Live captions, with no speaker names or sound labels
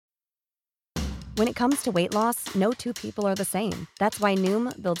When it comes to weight loss, no two people are the same. That's why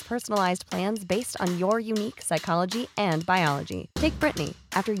Noom builds personalized plans based on your unique psychology and biology. Take Brittany.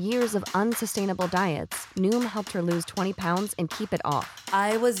 After years of unsustainable diets, Noom helped her lose 20 pounds and keep it off.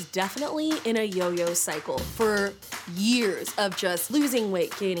 I was definitely in a yo-yo cycle for years of just losing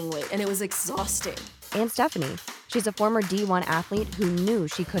weight, gaining weight, and it was exhausting. And Stephanie. She's a former D1 athlete who knew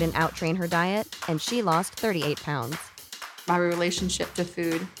she couldn't outtrain her diet, and she lost 38 pounds. My relationship to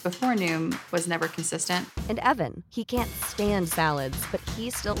food before Noom was never consistent. And Evan, he can't stand salads, but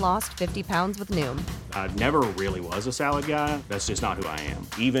he still lost 50 pounds with Noom. I never really was a salad guy. That's just not who I am.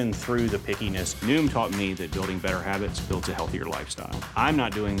 Even through the pickiness, Noom taught me that building better habits builds a healthier lifestyle. I'm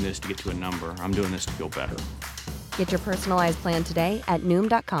not doing this to get to a number. I'm doing this to feel better. Get your personalized plan today at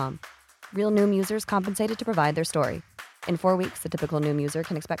Noom.com. Real Noom users compensated to provide their story. In 4 weeks, the typical Noom user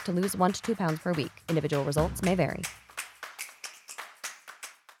can expect to lose 1 to 2 pounds per week. Individual results may vary.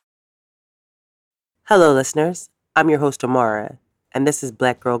 Hello, listeners. I'm your host, Amara, and this is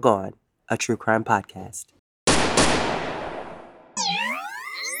Black Girl Gone, a true crime podcast.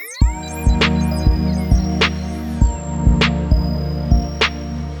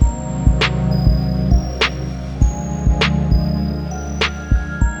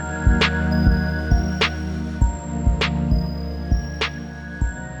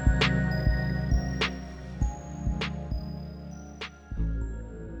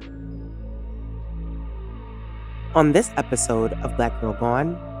 On this episode of Black Girl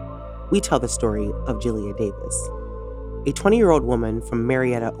Gone, we tell the story of Jalea Davis, a 20-year-old woman from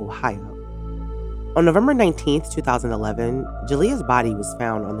Marietta, Ohio. On November 19th, 2011, Jalea's body was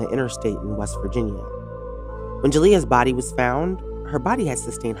found on the interstate in West Virginia. When Jalea's body was found, her body had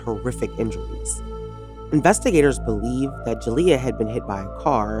sustained horrific injuries. Investigators believe that Jalea had been hit by a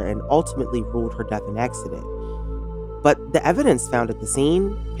car and ultimately ruled her death an accident. But the evidence found at the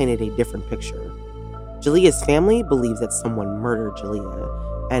scene painted a different picture. Jalea's family believes that someone murdered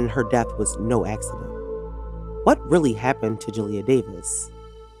Jalea, and her death was no accident. What really happened to Jalea Davis?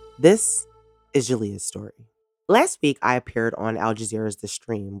 This is Jalea's story. Last week, I appeared on Al Jazeera's The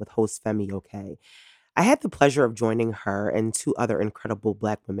Stream with host Femi Oke. I had the pleasure of joining her and 2 other incredible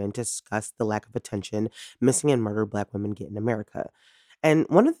Black women to discuss the lack of attention missing and murdered Black women get in America. And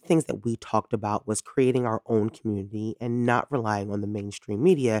one of the things that we talked about was creating our own community and not relying on the mainstream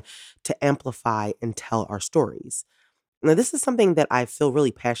media to amplify and tell our stories. Now, this is something that I feel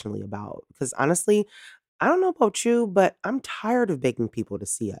really passionately about because honestly, I don't know about you, but I'm tired of begging people to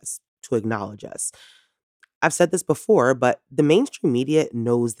see us, to acknowledge us. I've said this before, but the mainstream media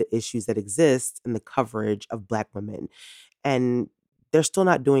knows the issues that exist in the coverage of Black women, and they're still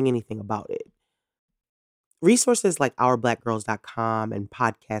not doing anything about it. Resources like OurBlackGirls.com and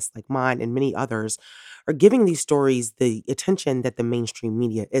podcasts like mine and many others are giving these stories the attention that the mainstream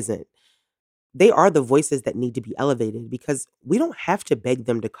media isn't. They are the voices that need to be elevated because we don't have to beg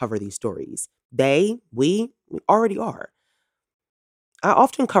them to cover these stories. We already are. I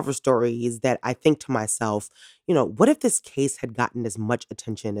often cover stories that I think to myself, what if this case had gotten as much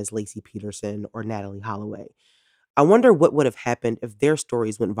attention as Lacey Peterson or Natalie Holloway? I wonder what would have happened if their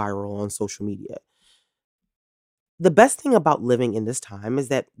stories went viral on social media. The best thing about living in this time is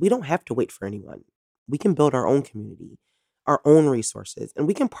that we don't have to wait for anyone. We can build our own community, our own resources, and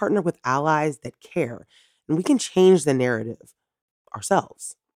we can partner with allies that care, and we can change the narrative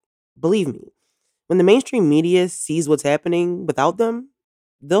ourselves. Believe me, when the mainstream media sees what's happening without them,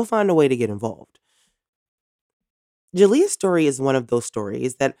 they'll find a way to get involved. Jalea's story is one of those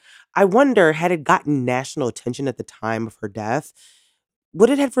stories that I wonder, had it gotten national attention at the time of her death, would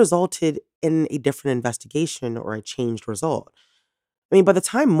it have resulted in a different investigation or a changed result? I mean, by the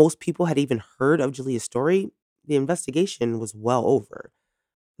time most people had even heard of Jalea's story, the investigation was well over.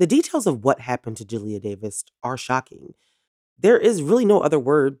 The details of what happened to Jalea Davis are shocking. There is really no other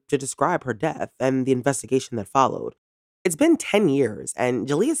word to describe her death and the investigation that followed. It's been 10 years, and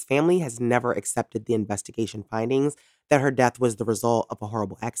Jalea's family has never accepted the investigation findings that her death was the result of a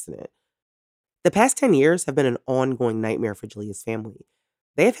horrible accident. The past 10 years have been an ongoing nightmare for Jalea's family.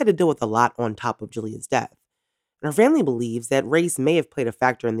 They have had to deal with a lot on top of Jalea's death. And her family believes that race may have played a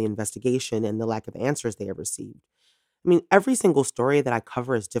factor in the investigation and the lack of answers they have received. I mean, every single story that I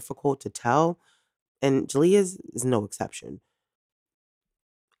cover is difficult to tell, and Jalea's is no exception.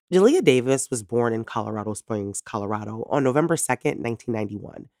 Jalea Davis was born in Colorado Springs, Colorado on November 2nd,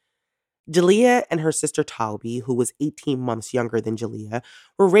 1991. Jalea and her sister Taubi, who was 18 months younger than Jalea,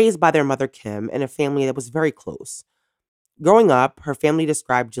 were raised by their mother Kim in a family that was very close. Growing up, her family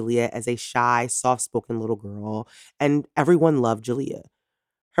described Jalea as a shy, soft-spoken little girl, and everyone loved Jalea.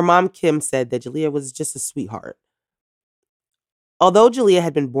 Her mom, Kim, said that Jalea was just a sweetheart. Although Jalea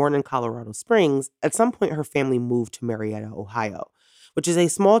had been born in Colorado Springs, at some point her family moved to Marietta, Ohio, which is a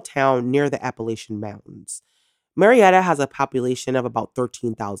small town near the Appalachian Mountains. Marietta has a population of about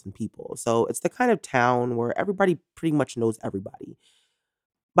 13,000 people, so it's the kind of town where everybody pretty much knows everybody.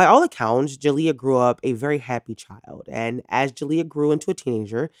 By all accounts, Jalea grew up a very happy child, and as Jalea grew into a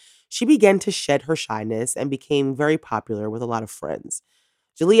teenager, she began to shed her shyness and became very popular with a lot of friends.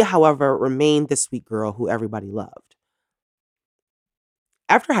 Jalea, however, remained the sweet girl who everybody loved.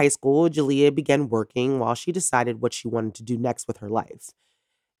 After high school, Jalea began working while she decided what she wanted to do next with her life.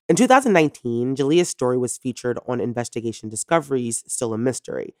 In 2019, Jalea's story was featured on Investigation Discovery's Still a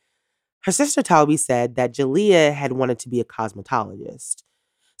Mystery. Her sister Talby said that Jalea had wanted to be a cosmetologist.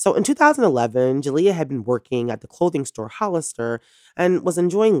 So in 2011, Jalea had been working at the clothing store Hollister and was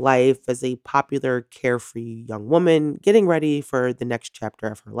enjoying life as a popular, carefree young woman getting ready for the next chapter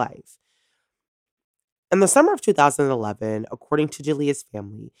of her life. In the summer of 2011, according to Jalea's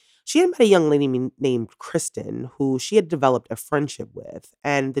family, she had met a young lady named Kristen, who she had developed a friendship with,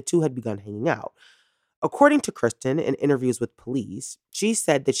 and the two had begun hanging out. According to Kristen, in interviews with police, she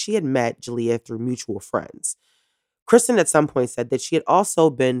said that she had met Jalea through mutual friends. Kristen at some point said that she had also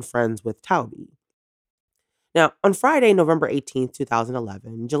been friends with Talby. Now, on Friday, November 18th,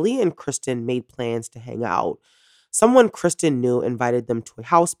 2011, Jalea and Kristen made plans to hang out. Someone Kristen knew invited them to a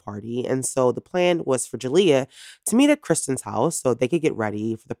house party, and so the plan was for Jalea to meet at Kristen's house so they could get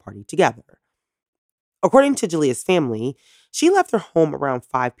ready for the party together. According to Jalea's family, she left her home around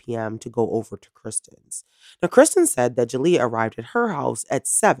 5 p.m. to go over to Kristen's. Now, Kristen said that Jalea arrived at her house at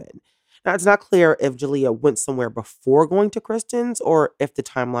 7. Now, it's not clear if Jalea went somewhere before going to Kristen's or if the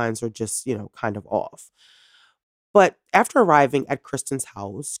timelines are just, kind of off. But after arriving at Kristen's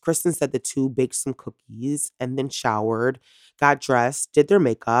house, Kristen said the two baked some cookies and then showered, got dressed, did their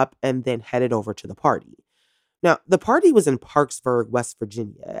makeup, and then headed over to the party. Now, the party was in Parksburg, West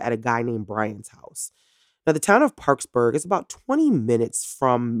Virginia, at a guy named Brian's house. Now, the town of Parksburg is about 20 minutes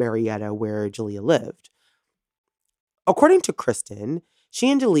from Marietta, where Jalea lived. According to Kristen,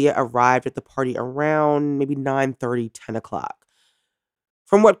 she and Jalea arrived at the party around maybe 9:30, 10 o'clock.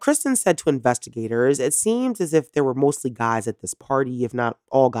 From what Kristen said to investigators, it seems as if there were mostly guys at this party, if not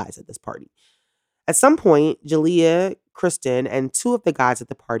all guys at this party. At some point, Jalea, Kristen, and two of the guys at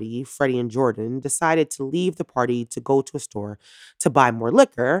the party, Freddie and Jordan, decided to leave the party to go to a store to buy more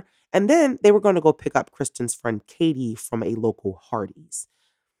liquor, and then they were going to go pick up Kristen's friend Katie from a local Hardee's.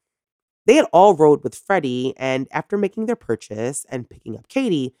 They had all rode with Freddie, and after making their purchase and picking up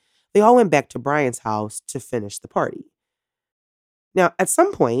Katie, they all went back to Brian's house to finish the party. Now, at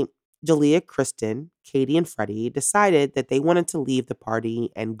some point, Jalea, Kristen, Katie, and Freddie decided that they wanted to leave the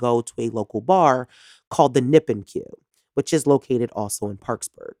party and go to a local bar called the Nip and Q, which is located also in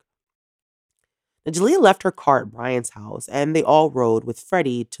Parksburg. Now, Jalea left her car at Brian's house, and they all rode with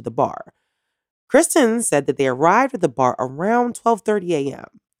Freddie to the bar. Kristen said that they arrived at the bar around 12:30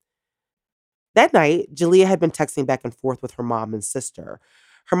 a.m. That night, Jalea had been texting back and forth with her mom and sister.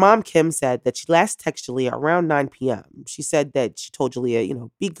 Her mom, Kim, said that she last texted Jalea around 9 p.m. She said that she told Jalea,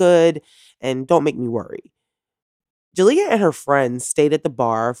 be good and don't make me worry. Jalea and her friends stayed at the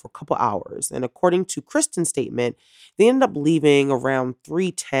bar for a couple hours, and according to Kristen's statement, they ended up leaving around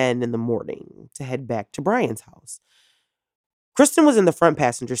 3:10 in the morning to head back to Brian's house. Kristen was in the front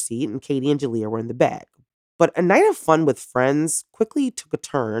passenger seat, and Katie and Jalea were in the back. But a night of fun with friends quickly took a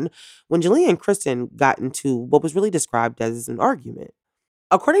turn when Jalea and Kristen got into what was really described as an argument.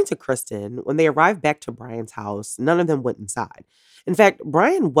 According to Kristen, when they arrived back to Brian's house, none of them went inside. In fact,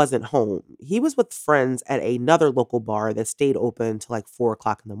 Brian wasn't home. He was with friends at another local bar that stayed open till like 4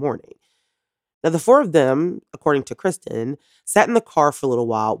 o'clock in the morning. Now, the four of them, according to Kristen, sat in the car for a little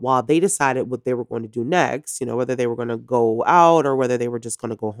while they decided what they were going to do next, whether they were going to go out or whether they were just going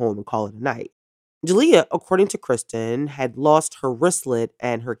to go home and call it a night. Jalea, according to Kristen, had lost her wristlet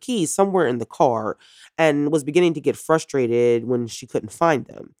and her keys somewhere in the car and was beginning to get frustrated when she couldn't find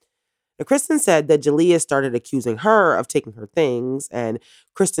them. Now, Kristen said that Jalea started accusing her of taking her things, and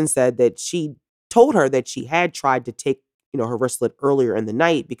Kristen said that she told her that she had tried to take, her wristlet earlier in the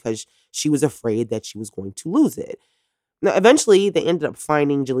night because she was afraid that she was going to lose it. Now, eventually, they ended up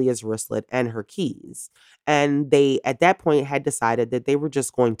finding Jalea's wristlet and her keys. And they, at that point, had decided that they were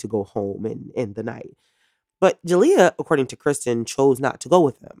just going to go home in the night. But Jalea, according to Kristen, chose not to go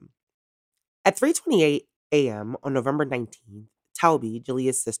with them. At 3:28 a.m. on November 19th, Talby,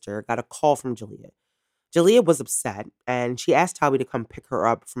 Jalea's sister, got a call from Jalea. Jalea was upset, and she asked Talby to come pick her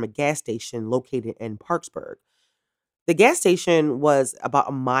up from a gas station located in Parksburg. The gas station was about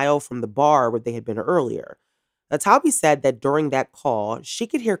a mile from the bar where they had been earlier. Now, Talby said that during that call, she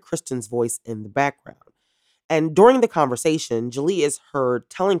could hear Kristen's voice in the background. And during the conversation, Julia is heard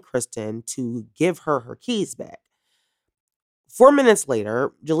telling Kristen to give her her keys back. 4 minutes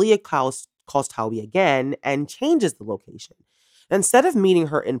later, Julia calls Taubie again and changes the location. Instead of meeting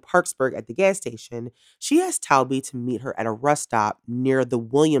her in Parksburg at the gas station, she asks Taubie to meet her at a rest stop near the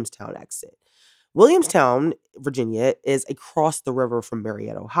Williamstown exit. Williamstown, Virginia, is across the river from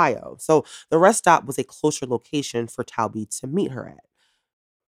Marietta, Ohio. So the rest stop was a closer location for Taubie to meet her at.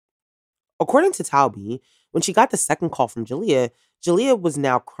 According to Taubie, when she got the second call from Julia was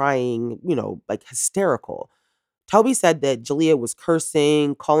now crying, like hysterical. Taubie said that Julia was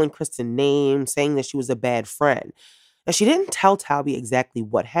cursing, calling Kristen names, saying that she was a bad friend. Now, she didn't tell Taubie exactly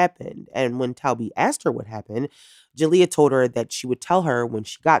what happened, and when Taubie asked her what happened, Julia told her that she would tell her when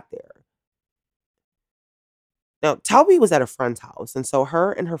she got there. Now, Taubie was at a friend's house, and so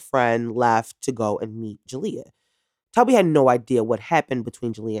her and her friend left to go and meet Julia. Taubie had no idea what happened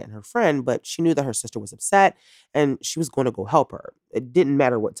between Julia and her friend, but she knew that her sister was upset, and she was going to go help her. It didn't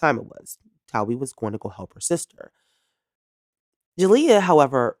matter what time it was. Taubie was going to go help her sister. Julia,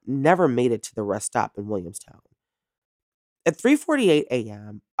 however, never made it to the rest stop in Williamstown. At 3:48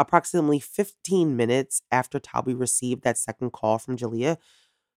 a.m., approximately 15 minutes after Taubie received that second call from Julia,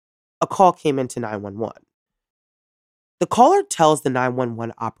 a call came into 911. The caller tells the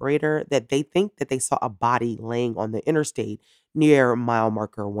 911 operator that they think that they saw a body laying on the interstate near mile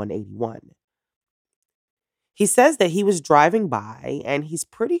marker 181. He says that he was driving by and he's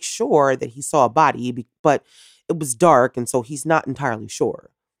pretty sure that he saw a body, but it was dark and so he's not entirely sure.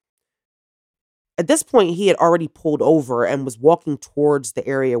 At this point, he had already pulled over and was walking towards the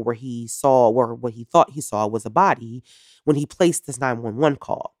area where what he thought he saw was a body when he placed this 911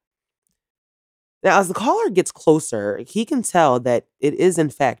 call. Now, as the caller gets closer, he can tell that it is, in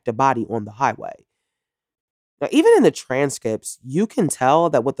fact, a body on the highway. Now, even in the transcripts, you can tell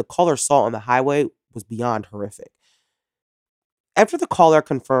that what the caller saw on the highway was beyond horrific. After the caller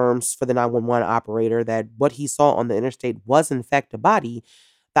confirms for the 911 operator that what he saw on the interstate was, in fact, a body,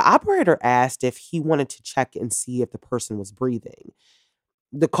 the operator asked if he wanted to check and see if the person was breathing.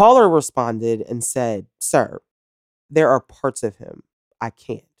 The caller responded and said, "Sir, there are parts of him. I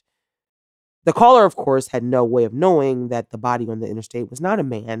can't." The caller, of course, had no way of knowing that the body on the interstate was not a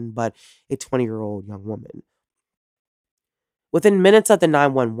man, but a 20-year-old young woman. Within minutes of the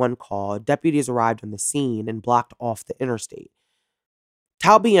 911 call, deputies arrived on the scene and blocked off the interstate.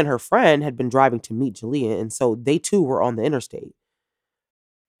 Taubie and her friend had been driving to meet Julia, and so they too were on the interstate.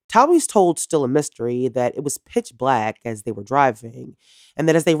 Taubie's told Still a Mystery that it was pitch black as they were driving, and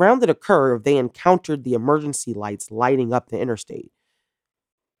that as they rounded a curve, they encountered the emergency lights lighting up the interstate.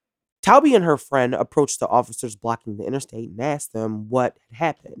 Taubie and her friend approached the officers blocking the interstate and asked them what had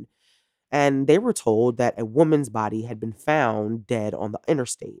happened. And they were told that a woman's body had been found dead on the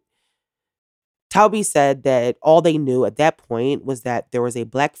interstate. Taubie said that all they knew at that point was that there was a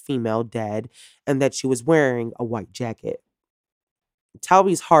black female dead and that she was wearing a white jacket.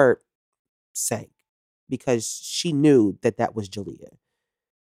 Taubie's heart sank because she knew that that was Julia.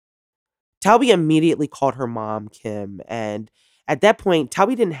 Taubie immediately called her mom, Kim, and at that point,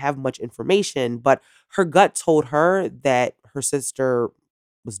 Taubie didn't have much information, but her gut told her that her sister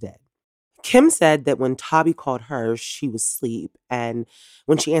was dead. Kim said that when Taubie called her, she was asleep, and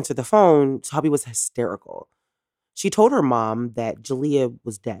when she answered the phone, Taubie was hysterical. She told her mom that Julia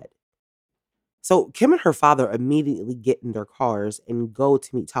was dead. So Kim and her father immediately get in their cars and go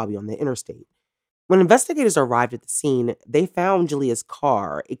to meet Taubie on the interstate. When investigators arrived at the scene, they found Julia's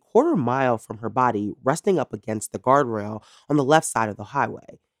car a quarter mile from her body resting up against the guardrail on the left side of the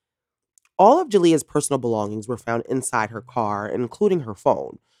highway. All of Julia's personal belongings were found inside her car, including her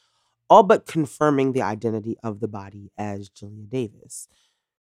phone, all but confirming the identity of the body as Julia Davis.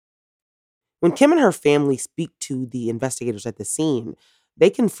 When Kim and her family speak to the investigators at the scene, they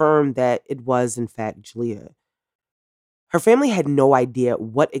confirmed that it was, in fact, Julia. Her family had no idea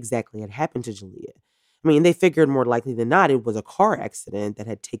what exactly had happened to Julia. I mean, they figured more likely than not it was a car accident that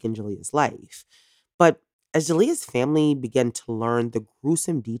had taken Julia's life. But as Julia's family began to learn the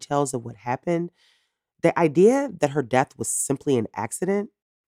gruesome details of what happened, the idea that her death was simply an accident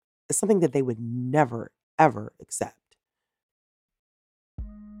is something that they would never, ever accept.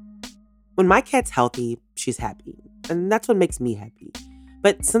 When my cat's healthy, she's happy. And that's what makes me happy.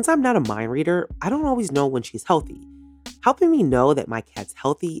 But since I'm not a mind reader, I don't always know when she's healthy. Helping me know that my cat's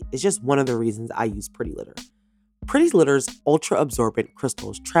healthy is just one of the reasons I use Pretty Litter. Pretty Litter's ultra-absorbent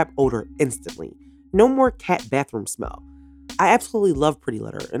crystals trap odor instantly. No more cat bathroom smell. I absolutely love Pretty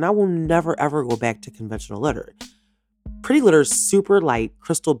Litter, and I will never ever go back to conventional litter. Pretty Litter's super light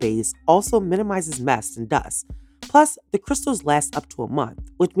crystal base also minimizes mess and dust. Plus, the crystals last up to a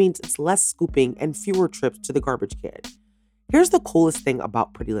month, which means it's less scooping and fewer trips to the garbage can. Here's the coolest thing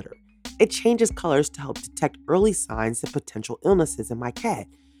about Pretty Litter. It changes colors to help detect early signs of potential illnesses in my cat,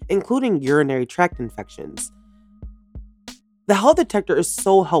 including urinary tract infections. The health detector is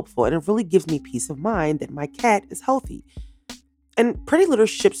so helpful, and it really gives me peace of mind that my cat is healthy. And Pretty Litter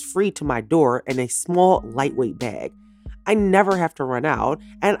ships free to my door in a small, lightweight bag. I never have to run out,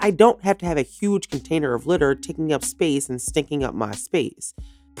 and I don't have to have a huge container of litter taking up space and stinking up my space.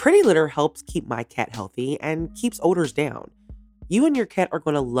 Pretty Litter helps keep my cat healthy and keeps odors down. You and your cat are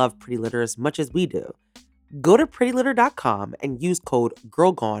going to love Pretty Litter as much as we do. Go to prettylitter.com and use code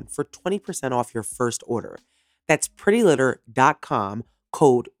GIRLGONE for 20% off your first order. That's prettylitter.com,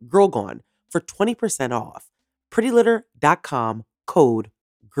 code GIRLGONE for 20% off. prettylitter.com, code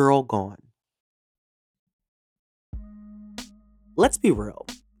GIRLGONE. Let's be real.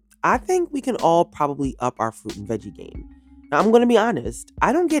 I think we can all probably up our fruit and veggie game. Now, I'm going to be honest,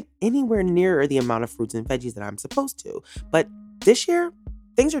 I don't get anywhere near the amount of fruits and veggies that I'm supposed to. But this year,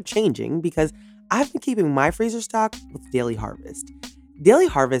 things are changing because I've been keeping my freezer stocked with Daily Harvest. Daily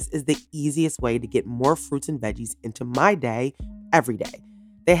Harvest is the easiest way to get more fruits and veggies into my day every day.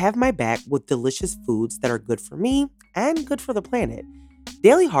 They have my back with delicious foods that are good for me and good for the planet.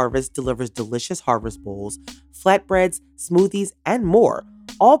 Daily Harvest delivers delicious harvest bowls, flatbreads, smoothies, and more,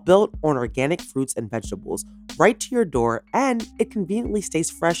 all built on organic fruits and vegetables, right to your door, and it conveniently stays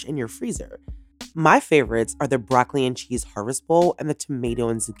fresh in your freezer. My favorites are the broccoli and cheese harvest bowl and the tomato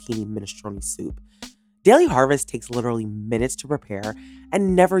and zucchini minestrone soup. Daily Harvest takes literally minutes to prepare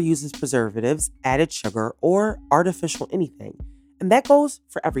and never uses preservatives, added sugar, or artificial anything. And that goes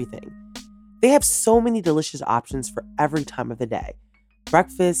for everything. They have so many delicious options for every time of the day.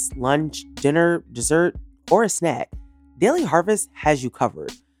 Breakfast, lunch, dinner, dessert, or a snack. Daily Harvest has you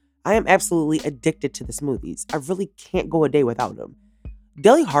covered. I am absolutely addicted to the smoothies. I really can't go a day without them.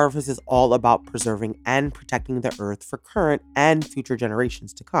 Daily Harvest is all about preserving and protecting the earth for current and future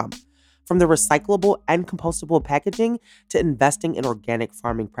generations to come. From the recyclable and compostable packaging to investing in organic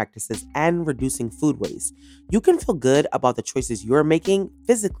farming practices and reducing food waste, you can feel good about the choices you're making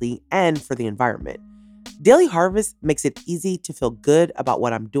physically and for the environment. Daily Harvest makes it easy to feel good about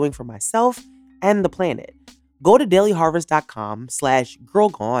what I'm doing for myself and the planet. Go to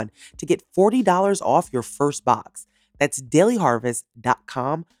dailyharvest.com/girlgone to get $40 off your first box. That's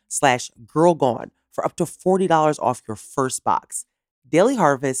dailyharvest.com/girlgone for up to $40 off your first box.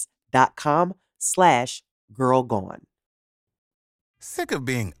 dailyharvest.com/girlgone. Sick of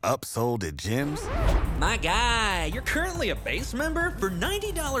being upsold at gyms? My guy, you're currently a base member? For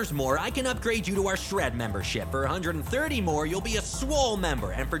 $90 more, I can upgrade you to our Shred membership. For $130 more, you'll be a Swole member.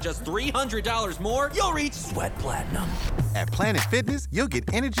 And for just $300 more, you'll reach Sweat Platinum. At Planet Fitness, you'll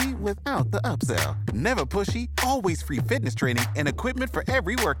get energy without the upsell. Never pushy, always free fitness training and equipment for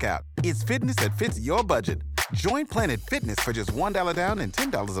every workout. It's fitness that fits your budget. Join Planet Fitness for just $1 down and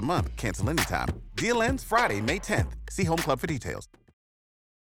 $10 a month. Cancel anytime. Deal ends Friday, May 10th. See Home Club for details.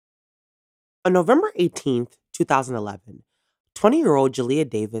 On November 18th, 2011, 20-year-old Jalea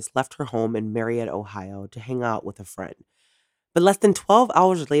Davis left her home in Marietta, Ohio to hang out with a friend. But less than 12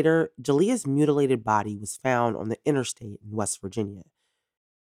 hours later, Jalea's mutilated body was found on the interstate in West Virginia.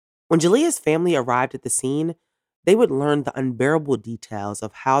 When Jalea's family arrived at the scene, they would learn the unbearable details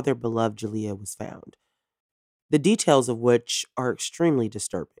of how their beloved Jalea was found, the details of which are extremely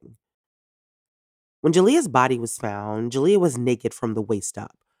disturbing. When Jalea's body was found, Jalea was naked from the waist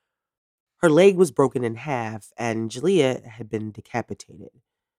up. Her leg was broken in half, and Jalea had been decapitated.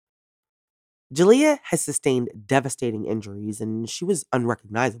 Jalea has sustained devastating injuries, and she was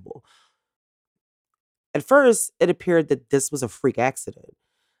unrecognizable. At first, it appeared that this was a freak accident,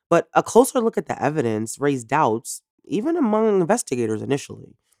 but a closer look at the evidence raised doubts, even among investigators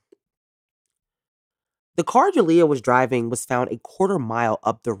initially. The car Jalea was driving was found a quarter-mile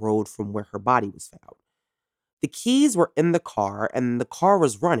up the road from where her body was found. The keys were in the car, and the car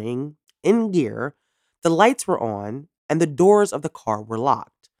was running in gear, the lights were on, and the doors of the car were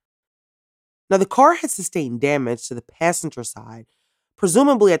locked. Now, the car had sustained damage to the passenger side,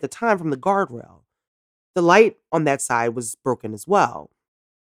 presumably at the time from the guardrail. The light on that side was broken as well.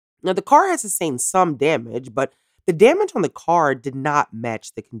 Now, the car had sustained some damage, but the damage on the car did not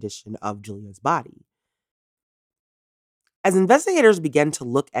match the condition of Jalea's body. As investigators began to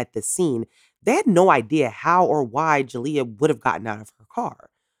look at the scene, they had no idea how or why Jalea would have gotten out of her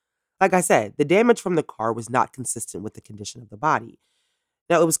car. Like I said, the damage from the car was not consistent with the condition of the body.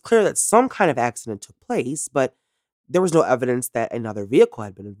 Now, it was clear that some kind of accident took place, but there was no evidence that another vehicle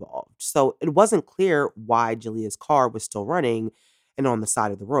had been involved. So it wasn't clear why Jalea's car was still running and on the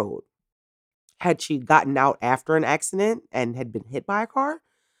side of the road. Had she gotten out after an accident and had been hit by a car?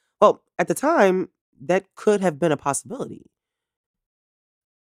 Well, at the time, that could have been a possibility.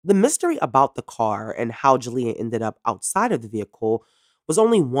 The mystery about the car and how Jalea ended up outside of the vehicle was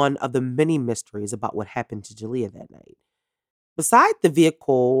only one of the many mysteries about what happened to Jalea that night. Beside the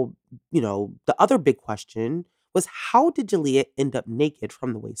vehicle, the other big question was, how did Jalea end up naked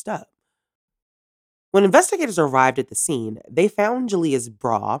from the waist up? When investigators arrived at the scene, they found Jalea's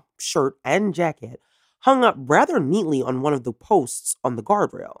bra, shirt, and jacket hung up rather neatly on one of the posts on the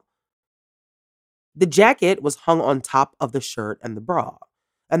guardrail. The jacket was hung on top of the shirt and the bra,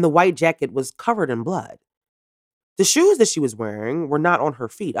 and the white jacket was covered in blood. The shoes that she was wearing were not on her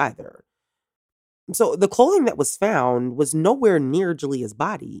feet either. So the clothing that was found was nowhere near Jalea's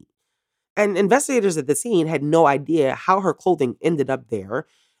body. And investigators at the scene had no idea how her clothing ended up there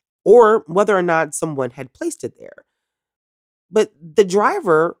or whether or not someone had placed it there. But the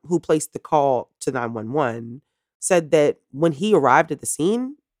driver who placed the call to 911 said that when he arrived at the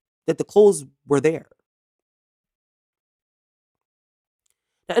scene, that the clothes were there.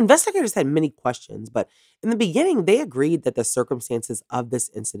 Now, investigators had many questions, but in the beginning, they agreed that the circumstances of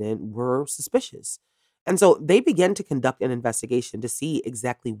this incident were suspicious. And so they began to conduct an investigation to see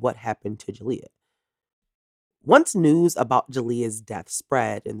exactly what happened to Jalea. Once news about Jalea's death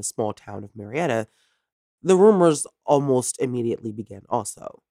spread in the small town of Marietta, the rumors almost immediately began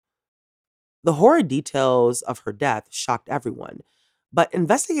also. The horrid details of her death shocked everyone, but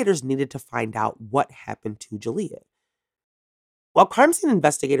investigators needed to find out what happened to Jalea. While crime scene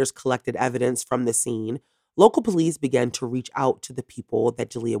investigators collected evidence from the scene, local police began to reach out to the people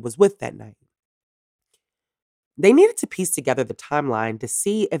that Jalea was with that night. They needed to piece together the timeline to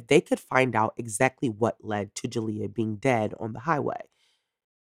see if they could find out exactly what led to Jalea being dead on the highway.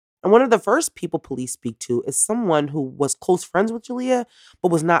 And one of the first people police speak to is someone who was close friends with Jalea, but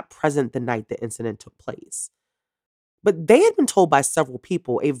was not present the night the incident took place. But they had been told by several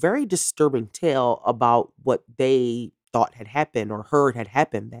people a very disturbing tale about what they thought had happened or heard had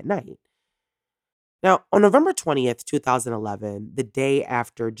happened that night. Now, on November 20th, 2011, the day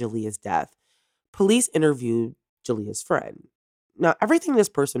after Jalea's death, police interviewed Jalea's friend. Now, everything this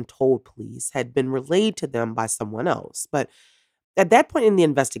person told police had been relayed to them by someone else, but at that point in the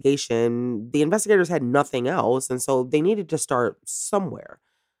investigators had nothing else, and so they needed to start somewhere.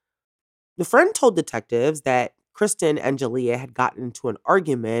 The friend told detectives that Kristen and Jalea had gotten into an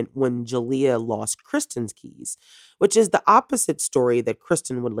argument when Jalea lost Kristen's keys, which is the opposite story that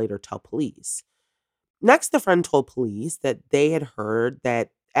Kristen would later tell police. Next, the friend told police that they had heard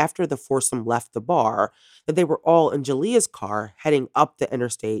that after the foursome left the bar, that they were all in Jalea's car heading up the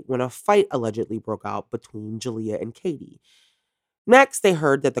interstate when a fight allegedly broke out between Jalea and Katie. Next, they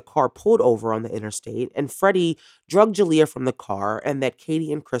heard that the car pulled over on the interstate and Freddie drugged Jalea from the car and that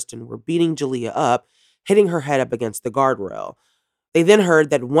Katie and Kristen were beating Jalea up, hitting her head up against the guardrail. They then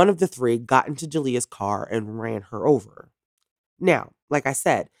heard that one of the three got into Jalea's car and ran her over. Now, like I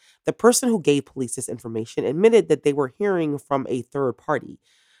said, the person who gave police this information admitted that they were hearing from a third party,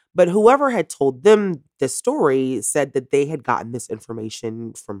 but whoever had told them this story said that they had gotten this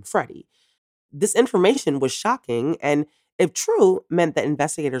information from Freddie. This information was shocking and, if true, meant that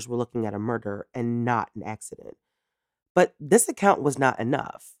investigators were looking at a murder and not an accident. But this account was not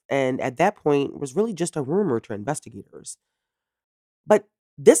enough, and at that point was really just a rumor to investigators. But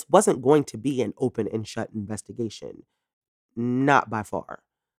this wasn't going to be an open and shut investigation. Not by far.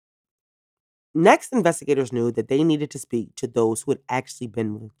 Next, investigators knew that they needed to speak to those who had actually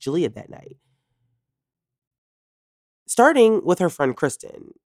been with Jalea that night. Starting with her friend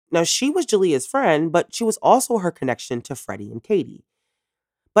Kristen. Now, she was Jalea's friend, but she was also her connection to Freddie and Katie.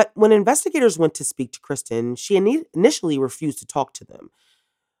 But when investigators went to speak to Kristen, she initially refused to talk to them.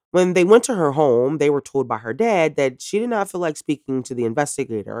 When they went to her home, they were told by her dad that she did not feel like speaking to the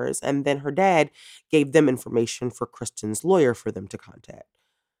investigators, and then her dad gave them information for Kristen's lawyer for them to contact.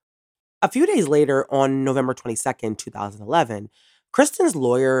 A few days later, on November 22nd, 2011, Kristen's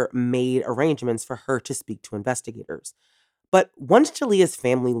lawyer made arrangements for her to speak to investigators. But once Jalea's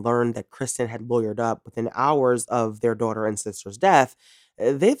family learned that Kristen had lawyered up within hours of their daughter and sister's death,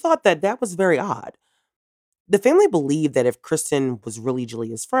 they thought that that was very odd. The family believed that if Kristen was really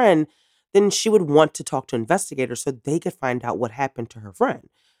Jalea's friend, then she would want to talk to investigators so they could find out what happened to her friend.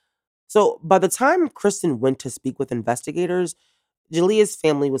 So by the time Kristen went to speak with investigators, Jalea's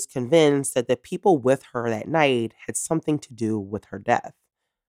family was convinced that the people with her that night had something to do with her death.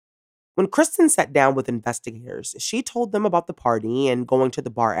 When Kristen sat down with investigators, she told them about the party and going to the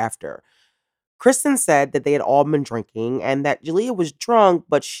bar after. Kristen said that they had all been drinking and that Jalea was drunk,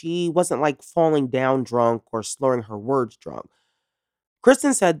 but she wasn't like falling down drunk or slurring her words drunk.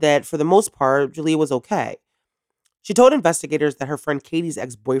 Kristen said that for the most part, Jalea was okay. She told investigators that her friend Katie's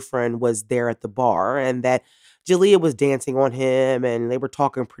ex-boyfriend was there at the bar and that Jalea was dancing on him and they were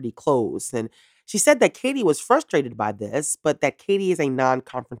talking pretty close. And she said that Katie was frustrated by this, but that Katie is a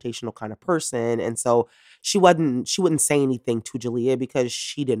non-confrontational kind of person. And so she wouldn't say anything to Jalea because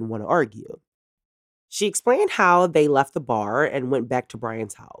she didn't want to argue. She explained how they left the bar and went back to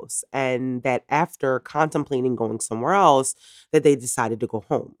Brian's house, and that after contemplating going somewhere else, that they decided to go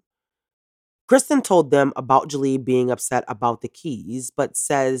home. Kristen told them about Jalea being upset about the keys, but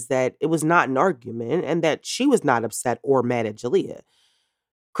says that it was not an argument and that she was not upset or mad at Jalea.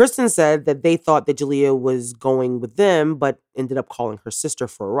 Kristen said that they thought that Jalea was going with them, but ended up calling her sister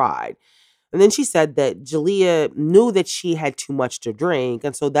for a ride. And then she said that Jalea knew that she had too much to drink,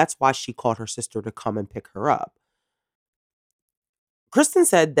 and so that's why she called her sister to come and pick her up. Kristen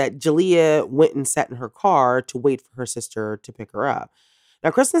said that Jalea went and sat in her car to wait for her sister to pick her up.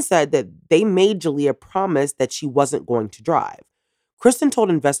 Now, Kristen said that they made Jalea promise that she wasn't going to drive. Kristen told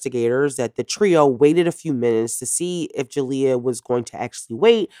investigators that the trio waited a few minutes to see if Jalea was going to actually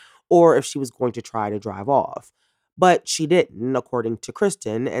wait or if she was going to try to drive off. But she didn't, according to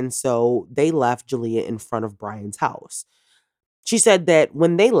Kristen, and so they left Jalea in front of Brian's house. She said that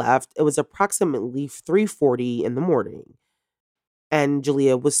when they left, it was approximately 3:40 in the morning, and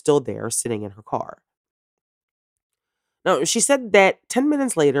Jalea was still there sitting in her car. Now, she said that 10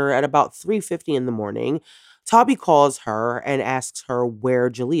 minutes later, at about 3:50 in the morning, Toby calls her and asks her where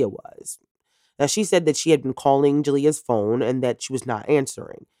Jalea was. Now, she said that she had been calling Jalea's phone and that she was not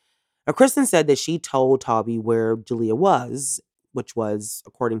answering. Now, Kristen said that she told Toby where Jalea was, which was,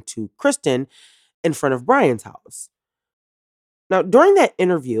 according to Kristen, in front of Brian's house. Now, during that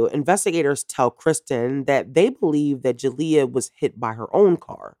interview, investigators tell Kristen that they believe that Jalea was hit by her own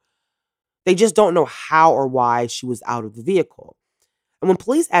car. They just don't know how or why she was out of the vehicle. And when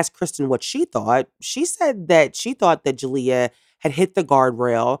police asked Kristen what she thought, she said that she thought that Jalea had hit the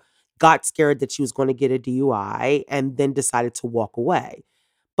guardrail, got scared that she was going to get a DUI, and then decided to walk away.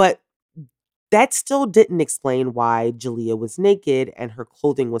 But that still didn't explain why Jalea was naked and her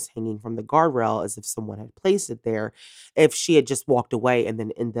clothing was hanging from the guardrail as if someone had placed it there, if she had just walked away and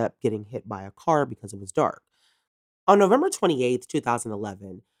then ended up getting hit by a car because it was dark. On November 28th,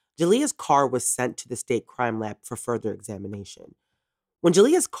 2011, Jalea's car was sent to the state crime lab for further examination. When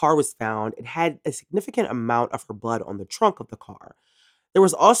Jalea's car was found, it had a significant amount of her blood on the trunk of the car. There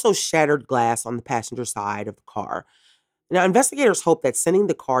was also shattered glass on the passenger side of the car. Now, investigators hope that sending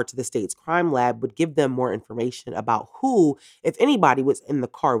the car to the state's crime lab would give them more information about who, if anybody, was in the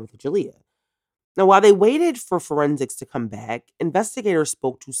car with Jalea. Now, while they waited for forensics to come back, investigators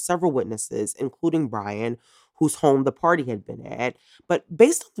spoke to several witnesses, including Brian, whose home the party had been at. But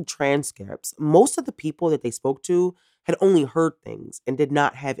based on the transcripts, most of the people that they spoke to had only heard things and did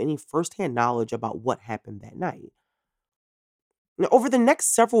not have any firsthand knowledge about what happened that night. Now, over the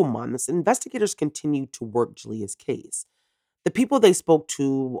next several months, investigators continued to work Jalea's case. The people they spoke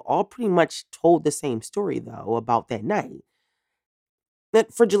to all pretty much told the same story, though, about that night.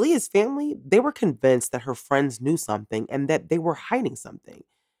 That for Jalea's family, they were convinced that her friends knew something and that they were hiding something.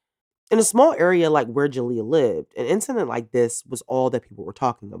 In a small area like where Jalea lived, an incident like this was all that people were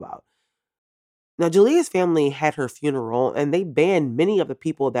talking about. Now, Jalea's family had her funeral and they banned many of the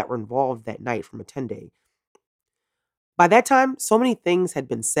people that were involved that night from attending. By that time, so many things had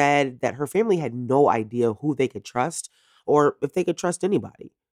been said that her family had no idea who they could trust or if they could trust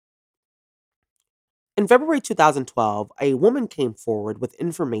anybody. In February 2012, a woman came forward with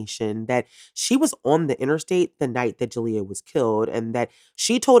information that she was on the interstate the night that Jalea was killed, and that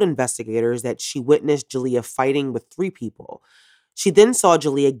she told investigators that she witnessed Jalea fighting with three people. She then saw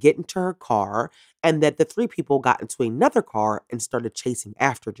Jalea get into her car, and that the three people got into another car and started chasing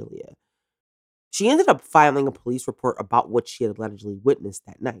after Jalea. She ended up filing a police report about what she had allegedly witnessed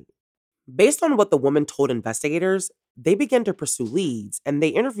that night. Based on what the woman told investigators, they began to pursue leads and they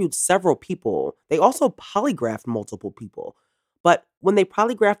interviewed several people. They also polygraphed multiple people. But when they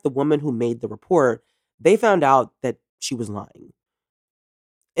polygraphed the woman who made the report, they found out that she was lying.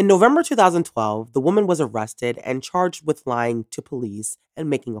 In November 2012, the woman was arrested and charged with lying to police and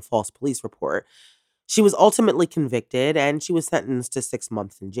making a false police report. She was ultimately convicted and she was sentenced to 6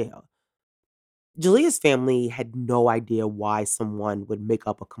 months in jail. Jalea's family had no idea why someone would make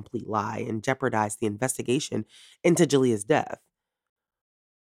up a complete lie and jeopardize the investigation into Jalea's death.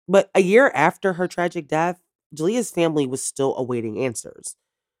 But a year after her tragic death, Jalea's family was still awaiting answers.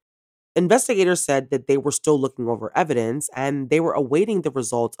 Investigators said that they were still looking over evidence and they were awaiting the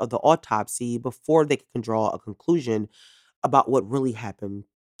results of the autopsy before they could draw a conclusion about what really happened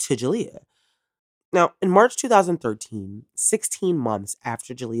to Jalea. Now, in March 2013, 16 months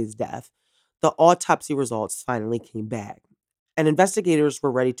after Julia's death, the autopsy results finally came back, and investigators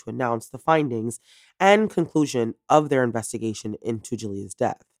were ready to announce the findings and conclusion of their investigation into Julia's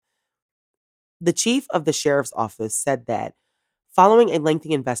death. The chief of the sheriff's office said that following a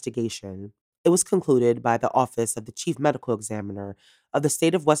lengthy investigation, it was concluded by the office of the chief medical examiner of the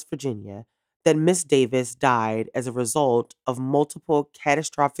state of West Virginia that Miss Davis died as a result of multiple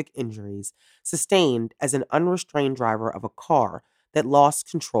catastrophic injuries sustained as an unrestrained driver of a car that lost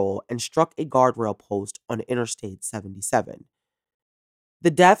control and struck a guardrail post on Interstate 77.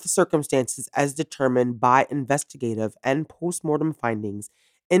 The death circumstances, as determined by investigative and postmortem findings,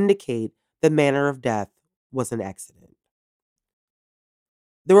 indicate the manner of death was an accident.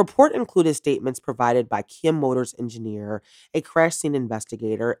 The report included statements provided by Kia Motors engineer, a crash scene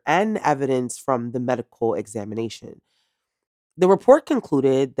investigator, and evidence from the medical examination. The report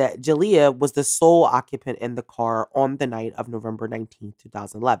concluded that Jalea was the sole occupant in the car on the night of November 19,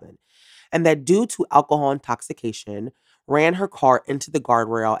 2011, and that due to alcohol intoxication, ran her car into the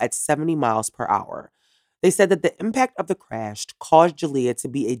guardrail at 70 miles per hour. They said that the impact of the crash caused Jalea to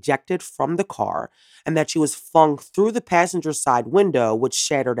be ejected from the car and that she was flung through the passenger side window, which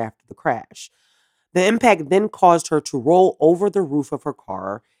shattered after the crash. The impact then caused her to roll over the roof of her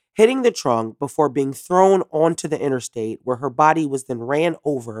car, hitting the trunk before being thrown onto the interstate, where her body was then ran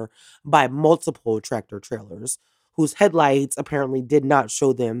over by multiple tractor trailers, whose headlights apparently did not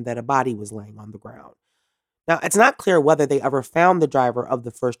show them that a body was laying on the ground. Now, it's not clear whether they ever found the driver of the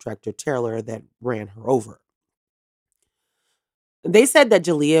first tractor trailer that ran her over. They said that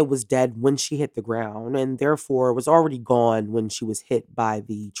Jalea was dead when she hit the ground and therefore was already gone when she was hit by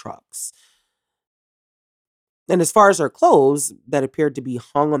the trucks. And as far as her clothes that appeared to be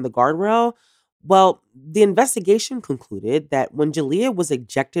hung on the guardrail, well, the investigation concluded that when Jalea was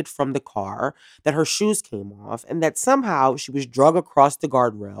ejected from the car, that her shoes came off and that somehow she was dragged across the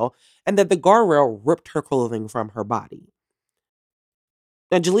guardrail and that the guardrail ripped her clothing from her body.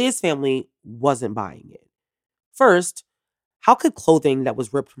 Now, Jalea's family wasn't buying it. First, how could clothing that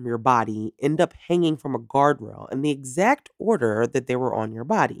was ripped from your body end up hanging from a guardrail in the exact order that they were on your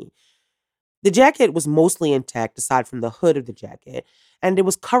body? The jacket was mostly intact aside from the hood of the jacket, and it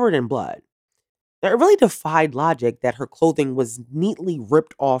was covered in blood. Now, it really defied logic that her clothing was neatly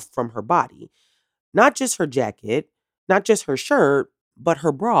ripped off from her body. Not just her jacket, not just her shirt, but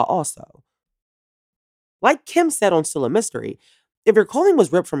her bra also. Like Kim said on Still a Mystery, if your clothing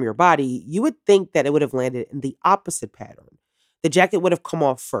was ripped from your body, you would think that it would have landed in the opposite pattern. The jacket would have come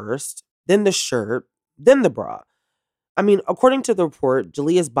off first, then the shirt, then the bra. I mean, according to the report,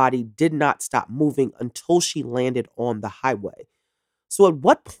 Jalea's body did not stop moving until she landed on the highway. So at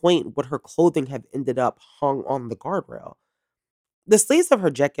what point would her clothing have ended up hung on the guardrail? The sleeves of her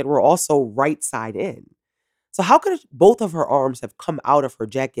jacket were also right side in. So how could both of her arms have come out of her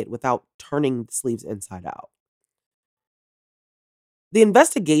jacket without turning the sleeves inside out? The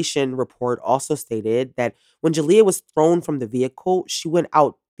investigation report also stated that when Jalea was thrown from the vehicle, she went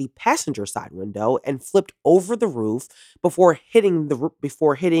out the passenger side window and flipped over the roof before hitting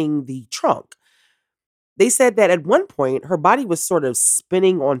the trunk. They said that at one point her body was sort of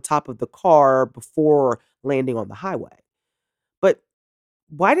spinning on top of the car before landing on the highway. But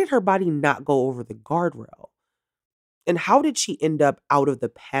why did her body not go over the guardrail? And how did she end up out of the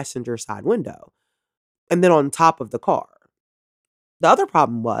passenger side window and then on top of the car? The other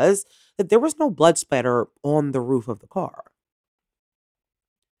problem was that there was no blood splatter on the roof of the car.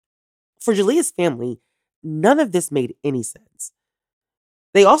 For Jalea's family, none of this made any sense.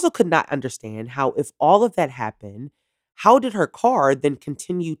 They also could not understand how, if all of that happened, how did her car then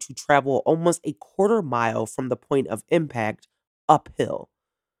continue to travel almost a quarter mile from the point of impact uphill?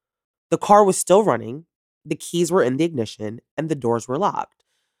 The car was still running, the keys were in the ignition, and the doors were locked.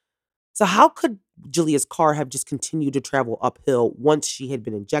 So how could Jalea's car have just continued to travel uphill once she had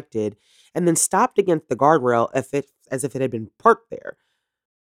been ejected and then stopped against the guardrail as if it had been parked there?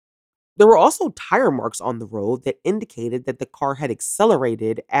 There were also tire marks on the road that indicated that the car had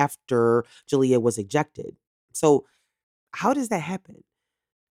accelerated after Jalea was ejected. So how does that happen?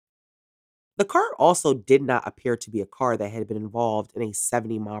 The car also did not appear to be a car that had been involved in a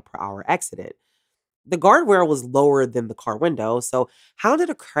 70-mile-per-hour accident. The guardrail was lower than the car window, so how did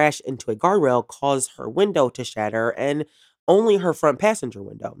a crash into a guardrail cause her window to shatter and only her front passenger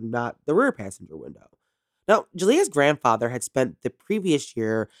window, not the rear passenger window? Now, Jalea's grandfather had spent the previous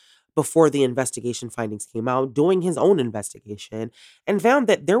year before the investigation findings came out doing his own investigation and found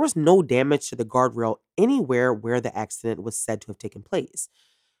that there was no damage to the guardrail anywhere where the accident was said to have taken place.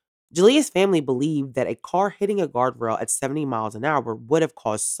 Julia's family believed that a car hitting a guardrail at 70 miles an hour would have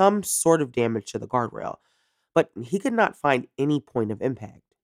caused some sort of damage to the guardrail, but he could not find any point of impact.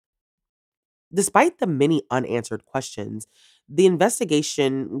 Despite the many unanswered questions, the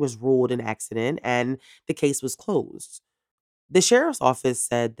investigation was ruled an accident and the case was closed. The sheriff's office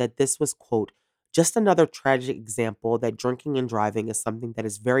said that this was, quote, just another tragic example that drinking and driving is something that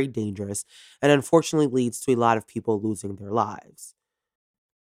is very dangerous and unfortunately leads to a lot of people losing their lives.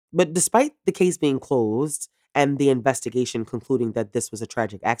 But despite the case being closed and the investigation concluding that this was a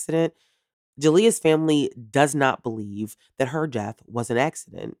tragic accident, Jalea's family does not believe that her death was an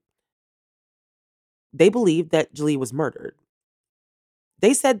accident. They believe that Jalea was murdered.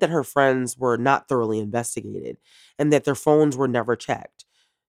 They said that her friends were not thoroughly investigated and that their phones were never checked.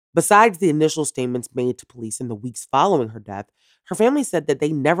 Besides the initial statements made to police in the weeks following her death, her family said that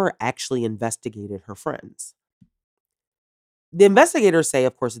they never actually investigated her friends. The investigators say,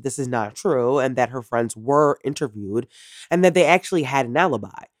 of course, that this is not true and that her friends were interviewed and that they actually had an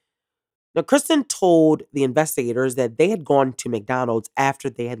alibi. Now, Kristen told the investigators that they had gone to McDonald's after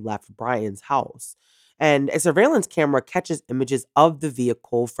they had left Brian's house. And a surveillance camera catches images of the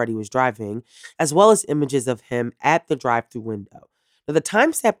vehicle Freddie was driving, as well as images of him at the drive-thru window. Now, the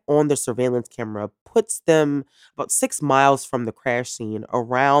timestamp on the surveillance camera puts them about 6 miles from the crash scene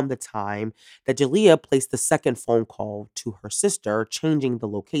around the time that Jalea placed the second phone call to her sister, changing the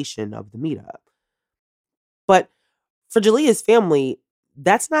location of the meetup. But for Jalea's family,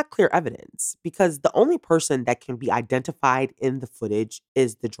 that's not clear evidence because the only person that can be identified in the footage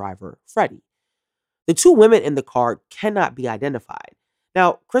is the driver, Freddie. The two women in the car cannot be identified.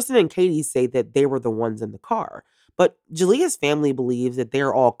 Now, Kristen and Katie say that they were the ones in the car, but Jalea's family believes that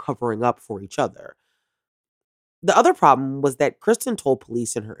they're all covering up for each other. The other problem was that Kristen told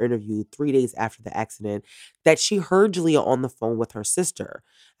police in her interview 3 days after the accident that she heard Jalea on the phone with her sister,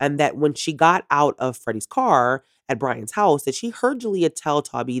 and that when she got out of Freddie's car at Brian's house, that she heard Jalea tell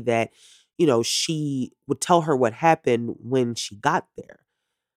Toby that, she would tell her what happened when she got there.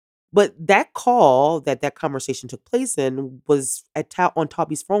 But that call that conversation took place in was on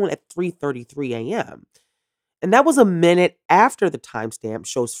Toby's phone at 3:33 a.m. And that was a minute after the timestamp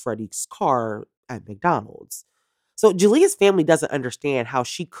shows Freddie's car at McDonald's. So Jalea's family doesn't understand how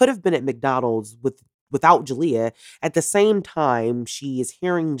she could have been at McDonald's without Jalea at the same time she is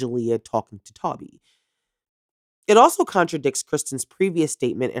hearing Jalea talking to Toby. It also contradicts Kristen's previous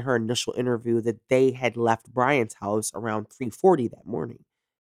statement in her initial interview that they had left Brian's house around 3:40 that morning.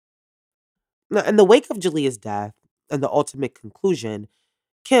 Now, in the wake of Jalea's death and the ultimate conclusion,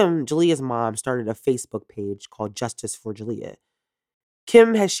 Kim, Jalea's mom, started a Facebook page called Justice for Jalea.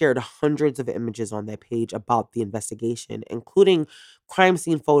 Kim has shared hundreds of images on that page about the investigation, including crime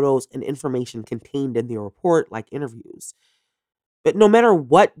scene photos and information contained in the report, like interviews. But no matter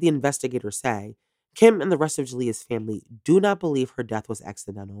what the investigators say, Kim and the rest of Jalea's family do not believe her death was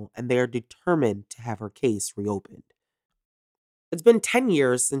accidental, and they are determined to have her case reopened. It's been 10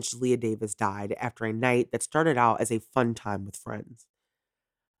 years since Jalea Davis died after a night that started out as a fun time with friends.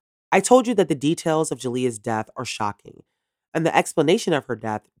 I told you that the details of Jalea's death are shocking, and the explanation of her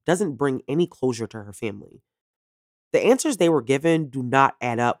death doesn't bring any closure to her family. The answers they were given do not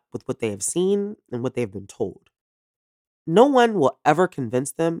add up with what they have seen and what they have been told. No one will ever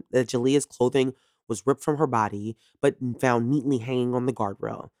convince them that Jalea's clothing was ripped from her body but found neatly hanging on the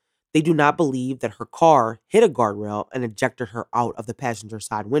guardrail. They do not believe that her car hit a guardrail and ejected her out of the passenger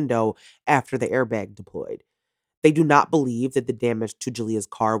side window after the airbag deployed. They do not believe that the damage to Jalea's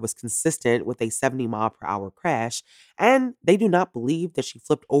car was consistent with a 70-mile-per-hour crash, and they do not believe that she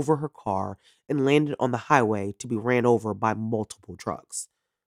flipped over her car and landed on the highway to be ran over by multiple trucks.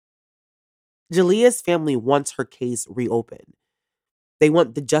 Jalea's family wants her case reopened. They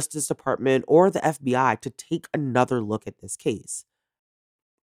want the Justice Department or the FBI to take another look at this case.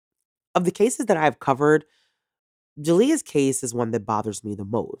 Of the cases that I've covered, Jalea's case is one that bothers me the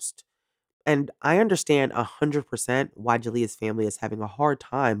most. And I understand 100% why Jalea's family is having a hard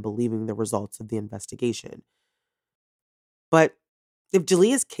time believing the results of the investigation. But if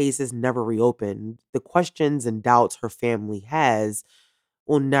Jalea's case is never reopened, the questions and doubts her family has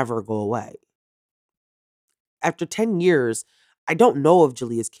will never go away. After 10 years, I don't know if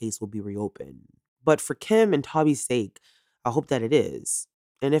Jalea's case will be reopened. But for Kim and Toby's sake, I hope that it is.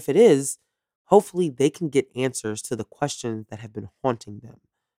 And if it is, hopefully they can get answers to the questions that have been haunting them.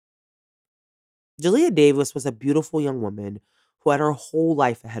 Jalea Davis was a beautiful young woman who had her whole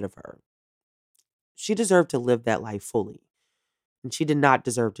life ahead of her. She deserved to live that life fully, and she did not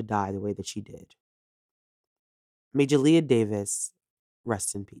deserve to die the way that she did. May Jalea Davis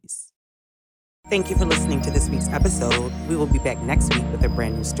rest in peace. Thank you for listening to this week's episode. We will be back next week with a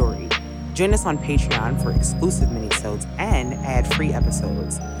brand new story. Join us on Patreon for exclusive minisodes and ad-free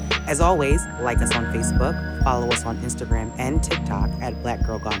episodes. As always, like us on Facebook, follow us on Instagram and TikTok at Black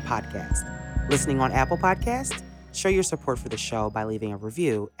Girl Gone Podcast. Listening on Apple Podcasts? Show your support for the show by leaving a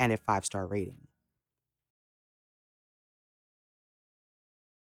review and a 5-star rating.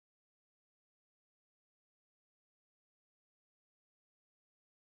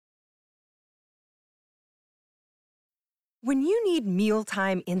 When you need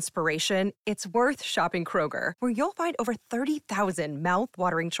mealtime inspiration, it's worth shopping Kroger, where you'll find over 30,000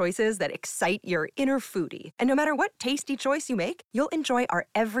 mouth-watering choices that excite your inner foodie. And no matter what tasty choice you make, you'll enjoy our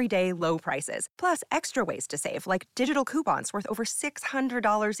everyday low prices, plus extra ways to save, like digital coupons worth over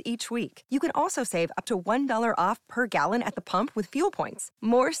 $600 each week. You can also save up to $1 off per gallon at the pump with fuel points.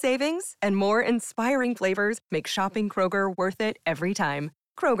 More savings and more inspiring flavors make shopping Kroger worth it every time.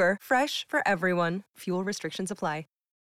 Kroger, fresh for everyone. Fuel restrictions apply.